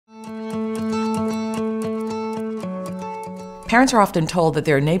Parents are often told that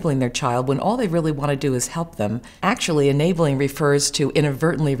they're enabling their child when all they really want to do is help them. Actually, enabling refers to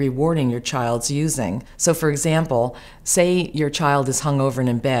inadvertently rewarding your child's using. So for example, say your child is hungover and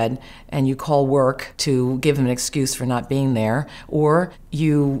in bed and you call work to give them an excuse for not being there, or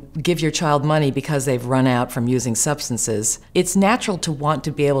you give your child money because they've run out from using substances. It's natural to want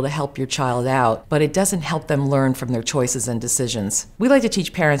to be able to help your child out, but it doesn't help them learn from their choices and decisions. We like to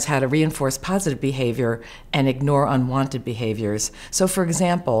teach parents how to reinforce positive behavior and ignore unwanted behaviors. So for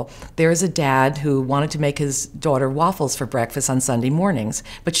example, there is a dad who wanted to make his daughter waffles for breakfast on Sunday mornings,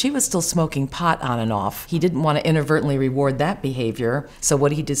 but she was still smoking pot on and off. He didn't want to inadvertently reward that behavior, so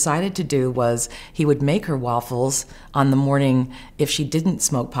what he decided to do was he would make her waffles on the morning if she didn't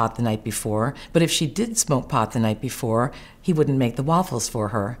smoke pot the night before, but if she did smoke pot the night before, he wouldn't make the waffles for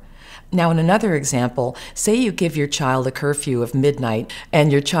her. Now in another example, say you give your child a curfew of midnight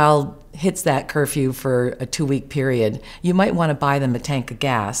and your child hits that curfew for a 2-week period. You might want to buy them a tank of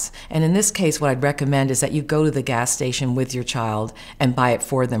gas. And in this case, what I'd recommend is that you go to the gas station with your child and buy it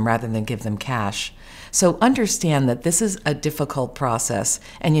for them rather than give them cash. So understand that this is a difficult process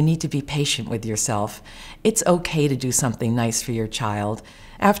and you need to be patient with yourself. It's okay to do something nice for your child.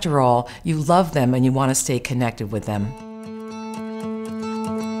 After all, you love them and you want to stay connected with them.